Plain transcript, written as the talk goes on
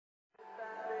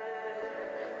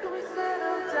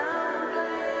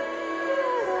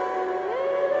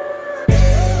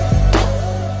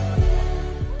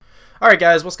Alright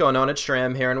guys, what's going on? It's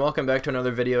Shram here, and welcome back to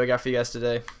another video I got for you guys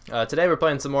today. Today we're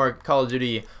playing some more Call of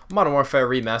Duty Modern Warfare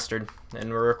Remastered, and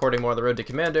we're recording more of the Road to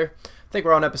Commander. I think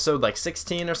we're on episode like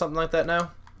 16 or something like that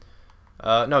now.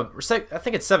 No, I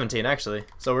think it's 17 actually,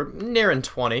 so we're nearing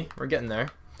 20. We're getting there.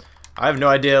 I have no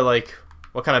idea like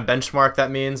what kind of benchmark that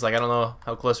means. Like I don't know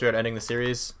how close we are to ending the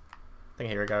series. I think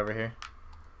I hear a guy over here.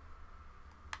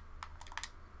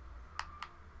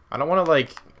 I don't want to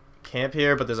like camp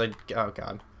here, but there's like, oh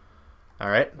god.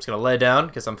 Alright, I'm just gonna lay down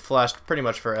because I'm flashed pretty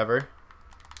much forever.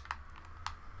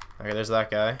 Okay, there's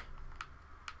that guy.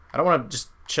 I don't want to just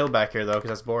chill back here though because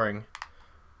that's boring.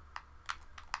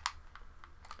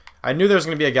 I knew there was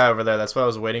gonna be a guy over there, that's why I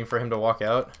was waiting for him to walk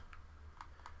out.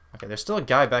 Okay, there's still a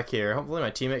guy back here. Hopefully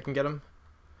my teammate can get him.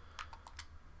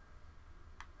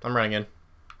 I'm running in.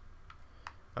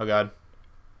 Oh god.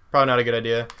 Probably not a good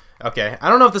idea. Okay, I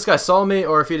don't know if this guy saw me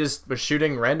or if he just was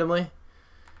shooting randomly.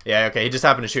 Yeah, okay, he just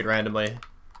happened to shoot randomly.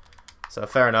 So,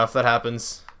 fair enough, that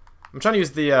happens. I'm trying to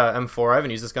use the M4. I haven't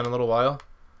used this gun in a little while.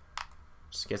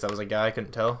 Just in case that was a guy, I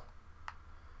couldn't tell.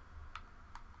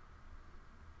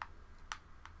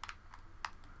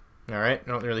 Alright,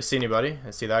 I don't really see anybody. I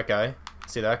see that guy. I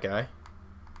see that guy.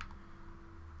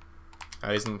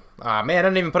 Oh, he's in... Ah, man, I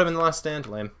didn't even put him in the last stand.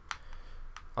 Lame.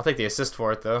 I'll take the assist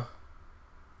for it, though.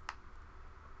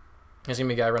 There's gonna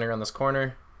be a guy running around this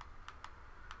corner.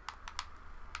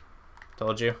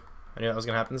 Told you. I knew that was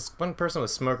gonna happen. This one person with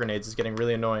smoke grenades is getting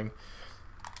really annoying.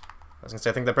 I was gonna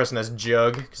say, I think that person has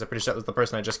Jug, because I'm pretty sure that was the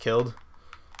person I just killed.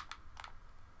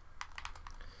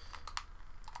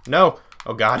 No!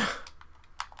 Oh god.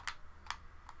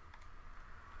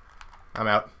 I'm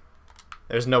out.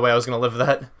 There's no way I was gonna live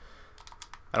that.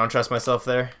 I don't trust myself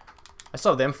there. I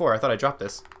still have the M4. I thought I dropped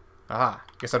this. Aha.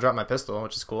 Guess I dropped my pistol,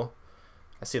 which is cool.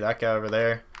 I see that guy over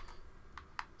there.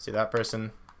 See that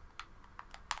person.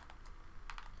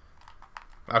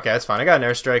 Okay, that's fine. I got an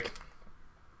airstrike.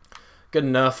 Good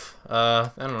enough.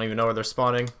 I don't even know where they're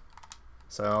spawning.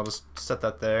 So I'll just set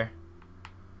that there.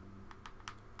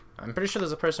 I'm pretty sure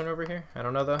there's a person over here. I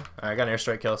don't know though. I got an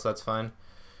airstrike kill, so that's fine.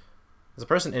 There's a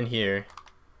person in here.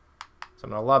 So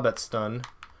I'm gonna lob that stun.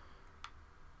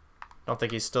 Don't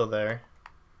think he's still there.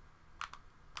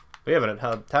 We have an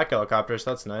attack helicopter, so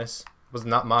that's nice. It was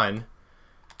not mine.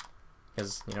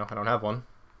 Because, you know, I don't have one.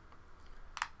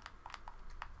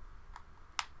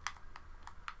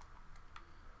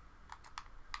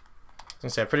 I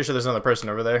was gonna say, I'm pretty sure there's another person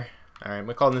over there. Alright,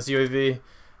 we call this UAV.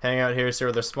 Hang out here, see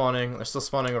where they're spawning. They're still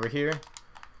spawning over here.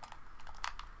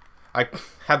 I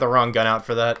had the wrong gun out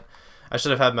for that. I should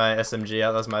have had my SMG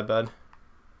out. That was my bad.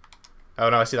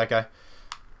 Oh no, I see that guy.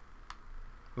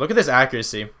 Look at this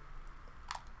accuracy.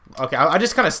 Okay, I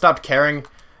just kind of stopped caring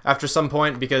after some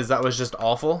point because that was just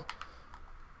awful.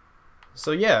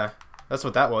 So yeah, that's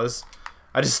what that was.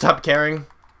 I just stopped caring.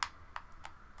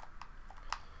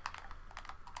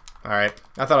 Alright,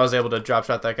 I thought I was able to drop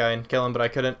shot that guy and kill him, but I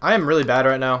couldn't. I am really bad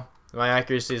right now. My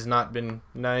accuracy has not been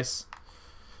nice.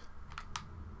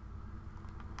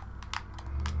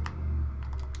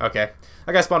 Okay,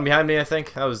 that guy spawned behind me, I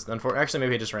think. That was unfortunate. Actually,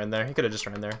 maybe he just ran there. He could have just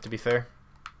ran there, to be fair.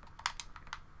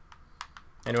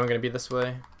 Anyone gonna be this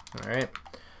way? Alright.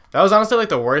 That was honestly like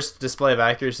the worst display of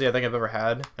accuracy I think I've ever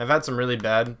had. I've had some really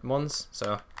bad ones,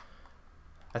 so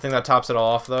I think that tops it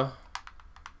all off, though.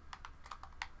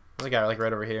 There's a guy like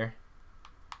right over here.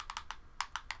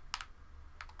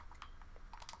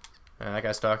 That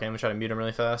guy's talking. I'm gonna try to mute him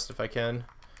really fast if I can.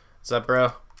 What's up,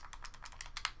 bro?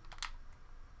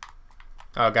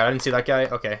 Oh god, I didn't see that guy.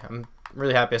 Okay, I'm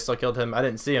really happy I still killed him. I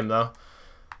didn't see him though.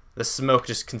 The smoke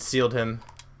just concealed him.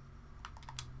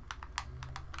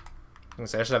 I'm gonna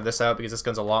say I should have this out because this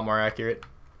gun's a lot more accurate.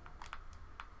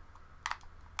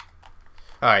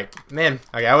 Alright, man.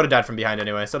 Okay, I would have died from behind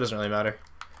anyway, so it doesn't really matter.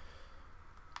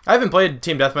 I haven't played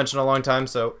Team Deathmatch in a long time,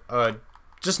 so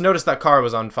just noticed that car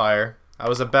was on fire. I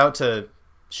was about to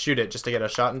shoot it just to get a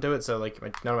shot into it, so like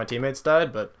none of my teammates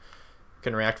died, but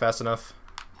couldn't react fast enough.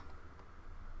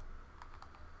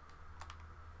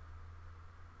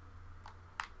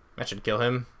 I should kill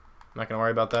him. I'm not gonna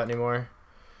worry about that anymore.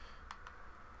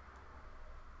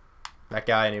 That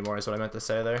guy anymore is what I meant to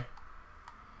say there.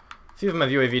 A few of them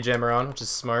have UAV jammer on, which is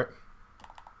smart.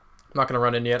 I'm not gonna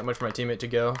run in yet. I'm waiting for my teammate to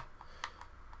go.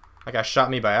 That guy shot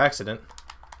me by accident.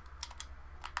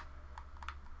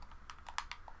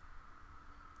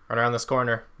 Run around this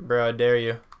corner. Bro, I dare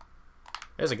you.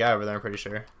 There's a guy over there, I'm pretty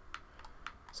sure.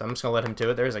 So I'm just gonna let him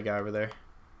to it. There's a guy over there.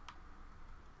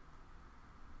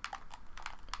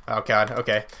 Oh god,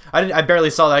 okay. I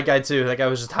barely saw that guy too. That guy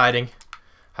was just hiding.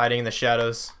 Hiding in the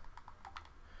shadows.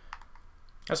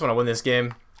 I just want to win this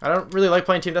game. I don't really like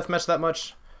playing Team Deathmatch that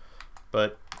much.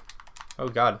 But Oh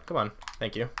god, come on.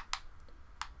 Thank you.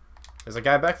 There's a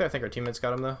guy back there. I think our teammates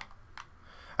got him though.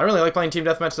 I don't really like playing team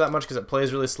deathmatch that much because it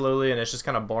plays really slowly and it's just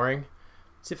kind of boring.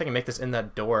 Let's see if I can make this in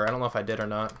that door. I don't know if I did or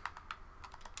not.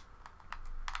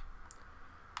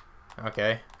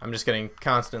 Okay, I'm just getting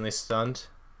constantly stunned.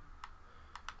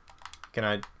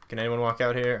 Can anyone walk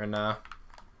out here or nah?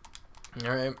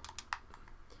 Alright. I'm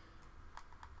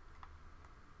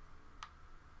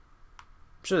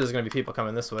sure there's gonna be people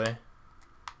coming this way.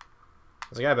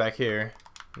 There's a guy back here.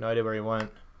 No idea where he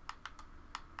went.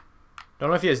 Don't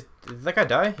know if he has. Did that guy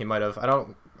die? He might have. I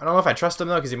don't know if I trust him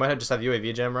though, because he might have just have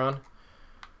UAV jammer on.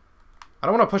 I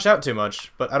don't want to push out too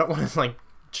much, but I don't want to like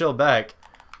chill back.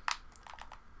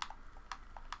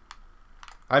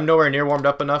 I'm nowhere near warmed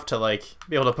up enough to like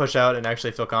be able to push out and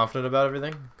actually feel confident about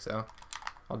everything. So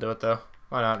I'll do it though.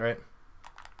 Why not, right?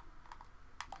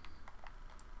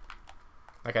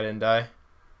 Like I didn't die.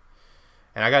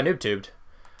 And I got noob tubed.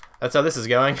 That's how this is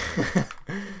going.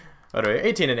 What are we?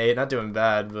 18 and 8, not doing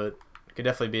bad, but could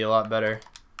definitely be a lot better.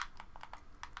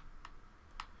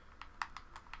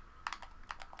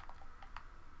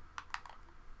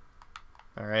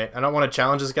 Alright, I don't want to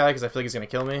challenge this guy because I feel like he's going to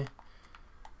kill me.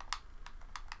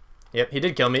 Yep, he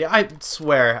did kill me. I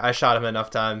swear I shot him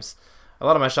enough times. A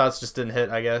lot of my shots just didn't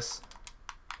hit, I guess.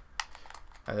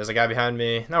 There's a guy behind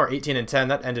me. Now we're 18 and 10.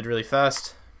 That ended really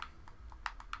fast.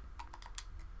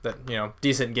 That, you know,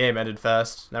 decent game ended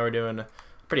fast. Now we're doing a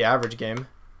pretty average game.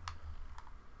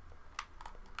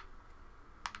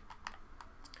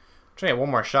 I'm trying to get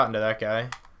one more shot into that guy.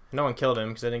 No one killed him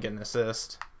because I didn't get an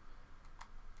assist.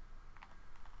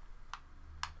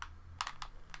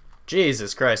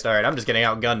 Jesus Christ. Alright, I'm just getting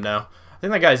outgunned now. I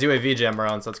think that guy's UAV jammer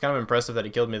on, so it's kind of impressive that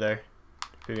he killed me there,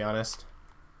 to be honest.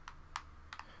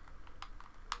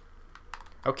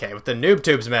 Okay, with the noob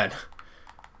tubes, man.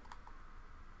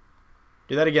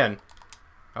 Do that again.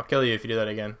 I'll kill you if you do that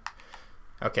again.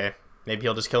 Okay, maybe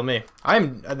he'll just kill me.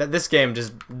 This game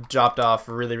just dropped off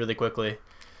really, really quickly.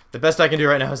 The best I can do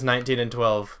right now is 19 and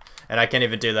 12, and I can't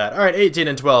even do that. Alright, 18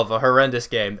 and 12, a horrendous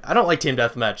game. I don't like team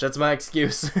deathmatch, that's my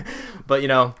excuse. But, you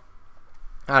know,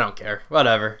 I don't care.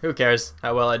 Whatever. Who cares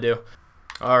how well I do?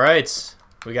 Alright,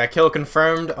 we got kill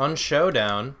confirmed on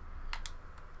Showdown,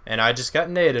 and I just got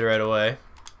naded right away.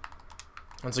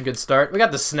 That's a good start. We got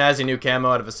the snazzy new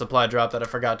camo out of a supply drop that I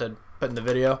forgot to put in the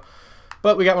video.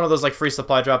 But we got one of those like free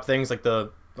supply drop things, like one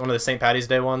of the St. Patty's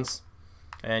Day ones.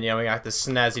 And yeah, we got this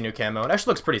snazzy new camo. It actually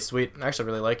looks pretty sweet. I actually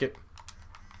really like it.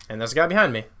 And there's a guy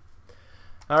behind me.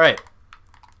 Alright.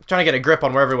 Trying to get a grip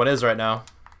on where everyone is right now.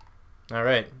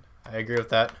 Alright. I agree with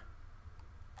that.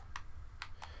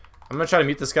 I'm going to try to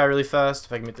mute this guy really fast,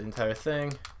 if I can mute the entire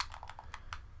thing.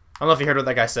 I don't know if you heard what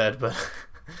that guy said, but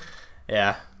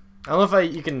yeah. I don't know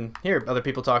if you can hear other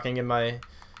people talking in my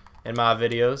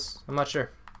videos. I'm not sure.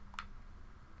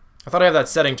 I thought I had that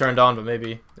setting turned on, but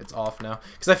maybe it's off now.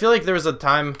 Because I feel like there was a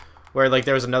time where like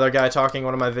there was another guy talking in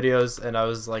one of my videos, and I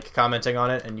was like commenting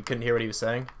on it, and you couldn't hear what he was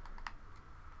saying.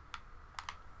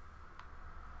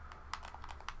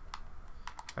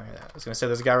 Alright, I was gonna say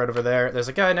there's a guy right over there. There's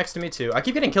a guy next to me too. I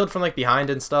keep getting killed from like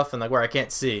behind and stuff, and like where I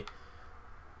can't see.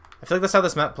 I feel like that's how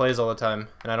this map plays all the time,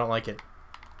 and I don't like it.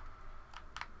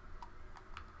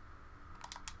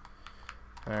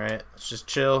 Alright, let's just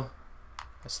chill.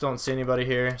 I still don't see anybody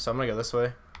here, so I'm gonna go this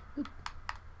way.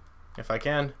 If I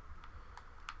can.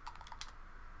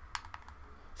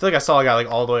 I feel like I saw a guy like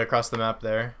all the way across the map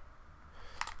there.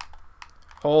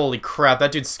 Holy crap,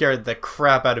 that dude scared the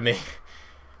crap out of me.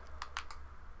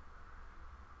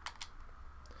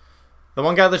 The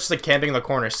one guy that's just like camping in the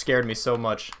corner scared me so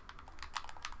much.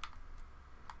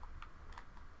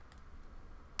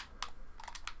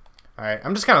 Alright,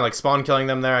 I'm just kind of like spawn killing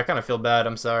them there. I kind of feel bad.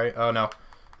 I'm sorry. Oh no.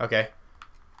 Okay.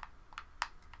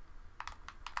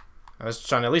 I was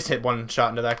trying to at least hit one shot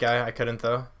into that guy. I couldn't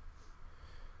though.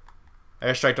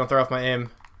 Airstrike, don't throw off my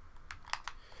aim.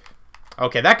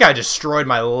 Okay, that guy destroyed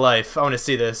my life. I want to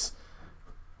see this.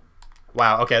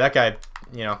 Wow, okay, that guy,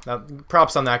 you know,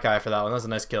 props on that guy for that one. That was a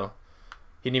nice kill.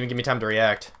 He didn't even give me time to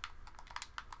react.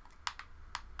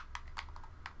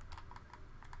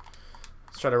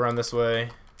 Let's try to run this way.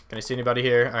 Can I see anybody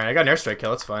here? Alright, I got an airstrike kill.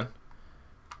 That's fine.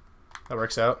 That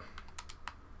works out.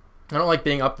 I don't like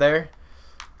being up there,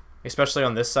 especially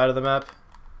on this side of the map.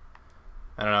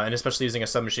 I don't know, and especially using a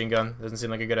submachine gun. Doesn't seem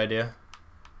like a good idea.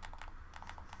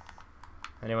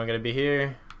 Anyone gonna be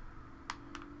here?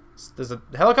 There's a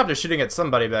helicopter shooting at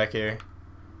somebody back here.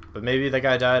 But maybe that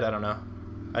guy died? I don't know.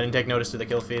 I didn't take notice to the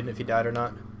kill feed if he died or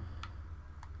not.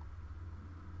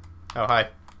 Oh, hi.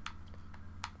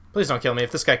 Please don't kill me.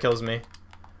 If this guy kills me,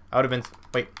 I would have been...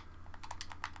 Wait.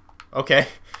 Okay.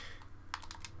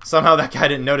 Somehow that guy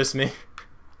didn't notice me.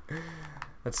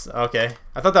 That's okay.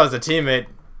 I thought that was a teammate.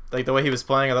 Like the way he was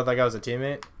playing, I thought that guy was a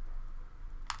teammate.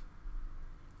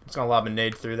 I'm just gonna lob a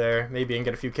nade through there. Maybe I can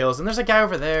get a few kills. And there's a guy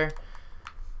over there.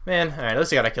 Man, alright, at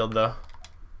least I got killed though.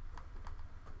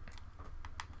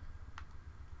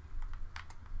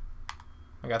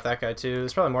 I got that guy too.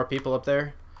 There's probably more people up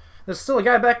there. There's still a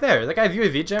guy back there. That guy have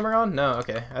UAV jammer on? No,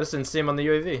 okay. I just didn't see him on the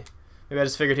UAV. Maybe I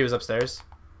just figured he was upstairs.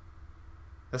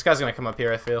 This guy's gonna come up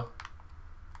here, I feel.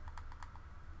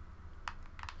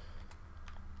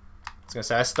 I was gonna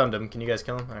say, I stunned him. Can you guys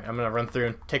kill him? Alright, I'm gonna run through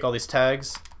and take all these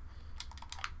tags.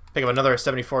 Pick up another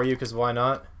 74U, because why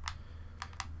not?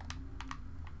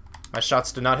 My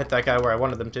shots did not hit that guy where I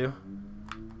wanted them to.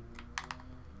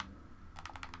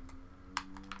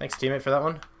 Thanks, teammate, for that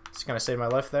one. Just kind of saved my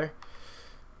life there.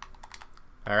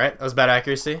 Alright, that was bad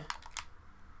accuracy.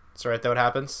 It's alright, though, what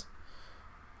happens.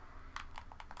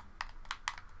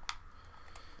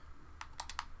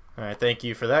 Alright, thank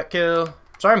you for that kill.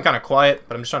 Sorry I'm kind of quiet,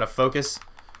 but I'm just trying to focus.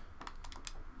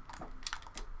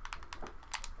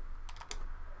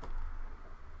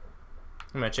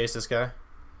 I'm gonna chase this guy.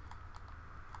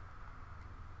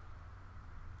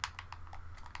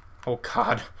 Oh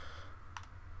god.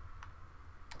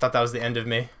 I thought that was the end of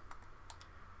me.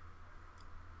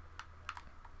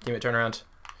 Teammate, turn around.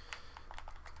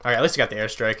 Alright, at least I got the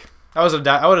airstrike. I was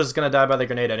gonna die by the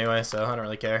grenade anyway, so I don't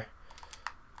really care.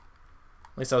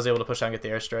 At least I was able to push out and get the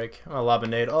airstrike. I'm gonna lob a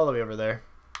nade all the way over there.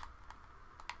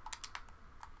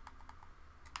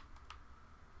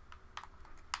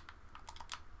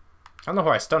 I don't know who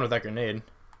I stunned with that grenade.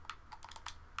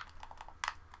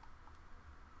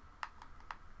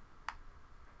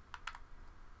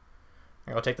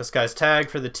 I'll take this guy's tag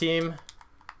for the team.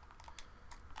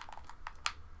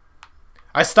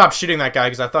 I stopped shooting that guy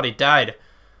because I thought he died.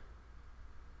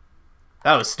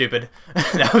 That was stupid.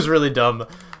 That was really dumb.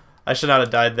 I should not have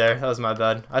died there. That was my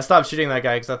bad. I stopped shooting that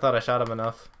guy because I thought I shot him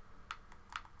enough.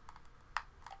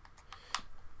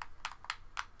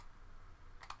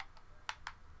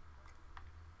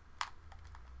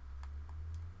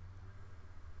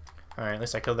 Alright, at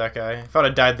least I killed that guy. If I would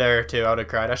have died there too, I would have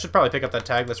cried. I should probably pick up that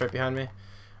tag that's right behind me.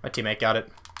 My teammate got it.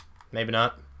 Maybe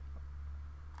not.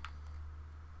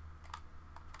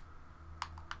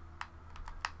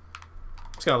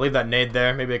 Just gonna leave that nade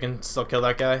there. Maybe I can still kill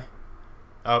that guy.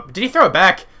 Oh, did he throw it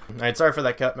back? Alright, sorry for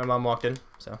that cut. My mom walked in,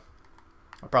 so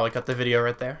I'll probably cut the video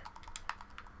right there.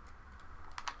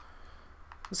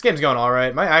 This game's going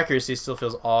alright. My accuracy still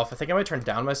feels off. I think I might turn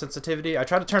down my sensitivity. I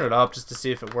tried to turn it up just to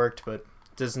see if it worked, but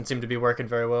it doesn't seem to be working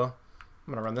very well.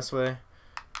 I'm gonna run this way.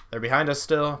 They're behind us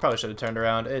still. Probably should have turned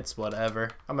around. It's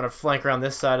whatever. I'm gonna flank around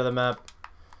this side of the map.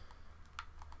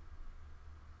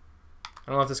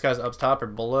 I don't know if this guy's up top or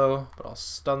below, but I'll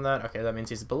stun that. Okay, that means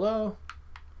he's below.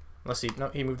 Unless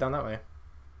he moved down that way.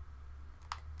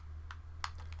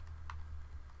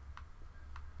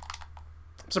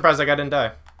 I'm surprised that guy didn't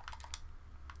die.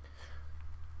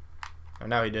 Oh,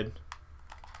 now he did.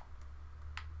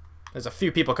 There's a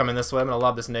few people coming this way. I'm gonna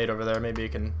lob this nade over there. Maybe you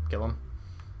can kill him.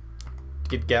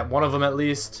 Get one of them at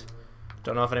least.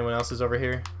 Don't know if anyone else is over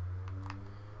here.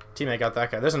 Teammate got that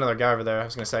guy. There's another guy over there. I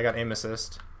was gonna say I got aim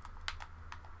assist.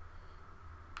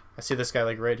 I see this guy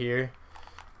like right here.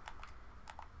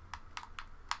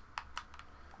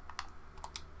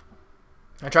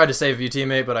 I tried to save you,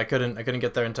 teammate, but I couldn't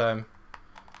get there in time.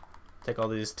 Take all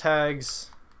these tags.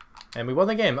 And we won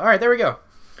the game. Alright, there we go.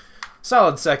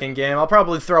 Solid second game. I'll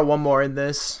probably throw one more in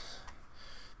this.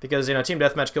 Because, you know, team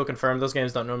deathmatch kill confirmed. Those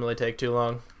games don't normally take too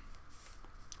long.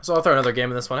 So I'll throw another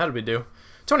game in this one. How did we do?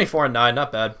 24-9,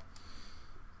 not bad.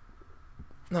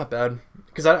 Not bad.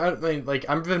 Because I mean, like,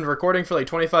 I've been recording for like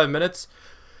 25 minutes,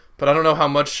 but I don't know how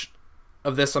much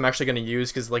of this I'm actually going to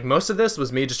use, because like most of this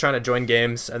was me just trying to join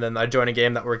games, and then I join a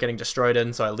game that we're getting destroyed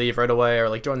in, so I leave right away, or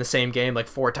like join the same game like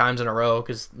 4 times in a row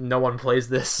because no one plays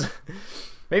this.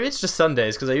 Maybe it's just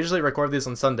Sundays, because I usually record these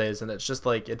on Sundays, and it's just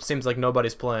like, it seems like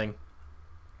nobody's playing.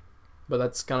 But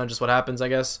that's kind of just what happens, I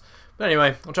guess. But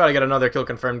anyway, I'll try to get another kill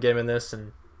confirmed game in this,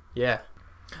 and yeah.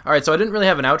 Alright, so I didn't really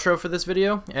have an outro for this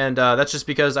video, and that's just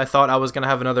because I thought I was going to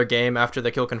have another game after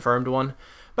the kill confirmed one.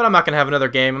 But I'm not going to have another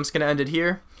game. I'm just going to end it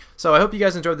here. So I hope you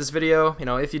guys enjoyed this video. You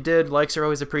know, if you did, likes are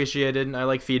always appreciated. I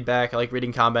like feedback. I like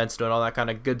reading comments, doing all that kind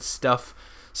of good stuff.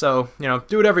 So, you know,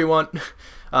 do whatever you want.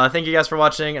 Thank you guys for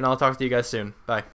watching, and I'll talk to you guys soon. Bye.